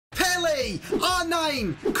Pelé,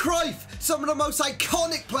 R9, Cruyff, some of the most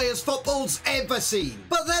iconic players football's ever seen.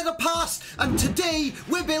 But they're the past, and today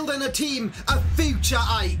we're building a team of future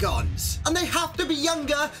icons. And they have to be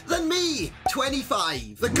younger than me,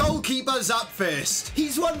 25. The goalkeeper's up first.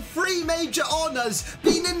 He's won 3 major honours,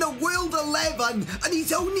 been in the World 11, and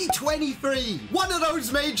he's only 23. One of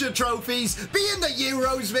those major trophies being the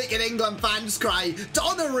Euros, making England fans cry.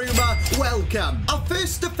 Donnarumma, welcome. Our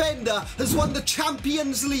first defender has won the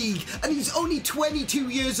Champions League, and he's only 22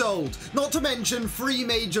 years old. Not to mention 3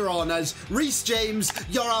 major honours. Reece James,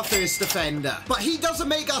 you're our first defender. But he doesn't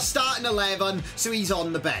make our starting 11, so he's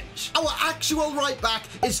on the bench. Our actual right back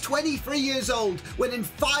is 23 years old, winning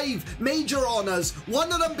 5 major honours,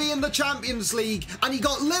 one of them being the Champions League, and he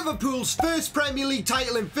got Liverpool's first Premier League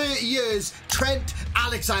title in 30 years, Trent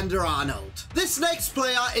Alexander-Arnold. This next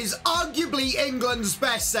player is arguably England's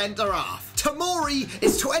best centre-half. Tomori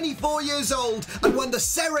is 24 years old and won the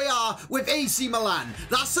Serie A with AC Milan.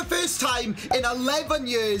 That's the first time in 11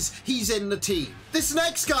 years he's in the team. This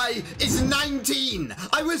next guy is 19.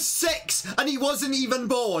 I was 6 and he wasn't even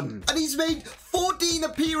born. And he's made 14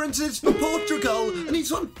 appearances for Portugal and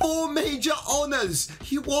he's won 4 major honours.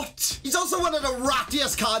 What? He's also one of the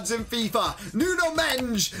rattiest cards in FIFA. Nuno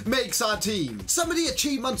Mendes makes our team. Some of the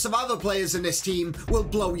achievements of other players in this team will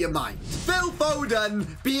blow your mind. Phil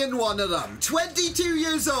Foden being one of them. 22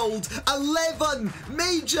 years old, 11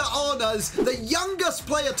 major honours, the youngest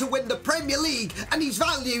player to win the Premier League, and he's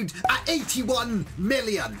valued at 81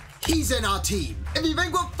 million. He's in our team. If you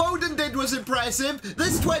think what Foden did was impressive,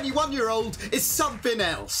 this 21-year-old is something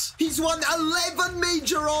else. He's won 11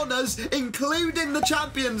 major honours, including the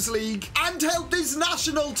Champions League, and helped his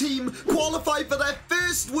national team qualify for their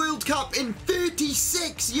first World Cup in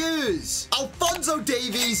 36 years. Alphonso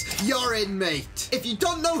Davies, you're in, mate. If you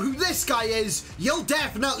don't know who this guy is, you'll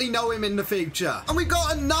definitely know him in the future. And we've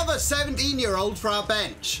got another 17-year-old for our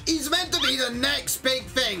bench. He's meant to be the next big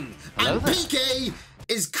thing. And Piqué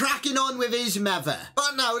is cracking on with his mother.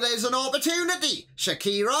 But now there's an opportunity.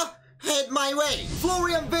 Shakira, head my way.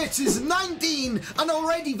 Florian Wirtz is 19 and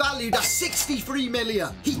already valued at 63 million.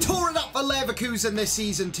 He tore it up for Leverkusen this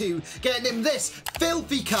season too, getting him this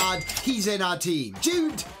filthy card. He's in our team.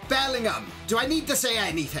 Jude Bellingham. Do I need to say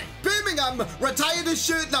anything? Birmingham retired his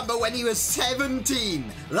shirt number when he was 17.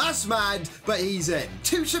 That's mad, but he's in.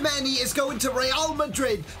 Tchouameni is going to Real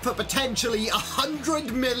Madrid for potentially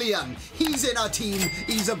 100 million. He's in our team.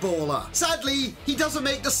 He's a baller. Sadly, he doesn't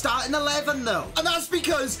make the starting 11 though. And that's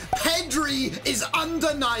because Pedri is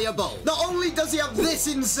undeniable. Not only does he have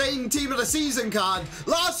this insane team of the season card,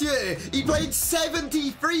 last year he played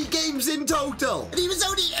 73 games in total. And he was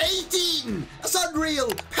only 18. That's unreal.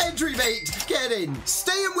 Pedri, mate, get in.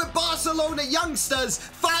 Staying with Barcelona youngsters,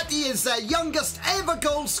 Fati is their youngest ever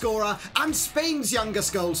goal scorer and Spain's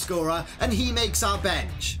youngest goal scorer, and he makes our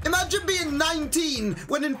bench. Imagine being 19,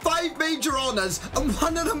 winning 5 major honours, and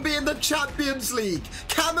one of them being the Champions League.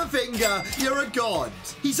 Camavinga, you're a god.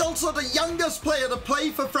 He's also the youngest player to play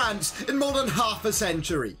for France in more than half a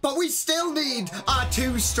century. But we still need our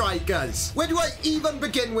 2 strikers. Where do I even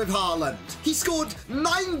begin with Haaland? He scored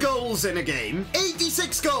 9 goals in a game,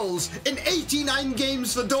 86 goals in 89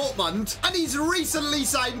 games for Dortmund, and he's recently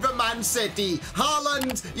signed for Man City.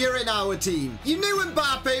 Haaland, you're in our team. You knew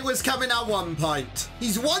Mbappe was coming at one point.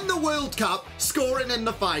 He's won the World Cup, scoring in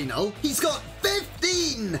the final. He's got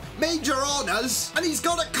 15 major honours, and he's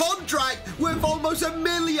got a contract worth almost $1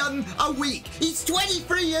 million a week. He's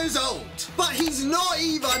 23 years old, but he's not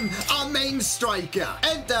even our main striker.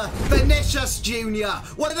 Enter Vinicius Jr.,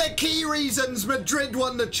 one of the key reasons Madrid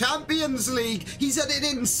won the Champions League. He's had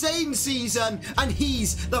an insane season, and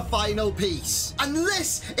he's the final piece. And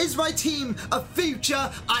this is my team of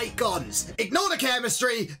future icons. Ignore the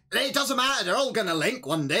chemistry. It doesn't matter. They're all going to link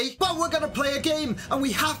one day. But we're going to play a game, and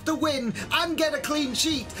we have to win and get a clean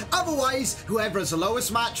sheet. Otherwise, whoever has the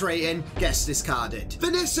lowest match rating gets discarded.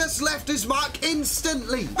 Vinicius left his mark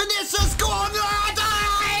instantly. Vinicius, go on, lad!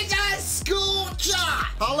 Scorcher!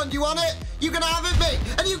 Haaland, you want it? You can have it, mate,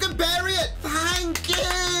 and you can bury it. Thank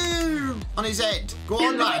you. On his head. Go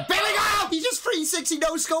on, lad. Bellingham! He just 360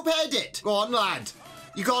 no-scope headed. Go on, lad.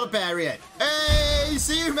 You gotta bury it. Hey,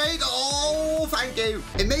 see you, mate. Oh, thank you.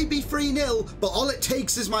 It may be 3-0, but all it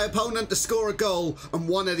takes is my opponent to score a goal and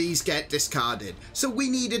one of these get discarded. So we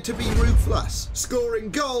needed to be ruthless. Scoring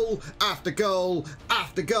goal after goal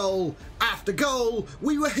after goal after goal.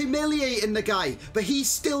 We were humiliating the guy, but he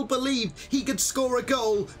still believed he could score a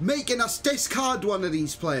goal, making us discard one of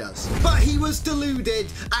these players. But he was deluded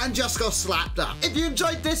and just got slapped up. If you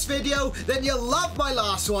enjoyed this video, then you'll love my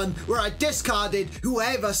last one where I discarded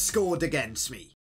whoever scored against me.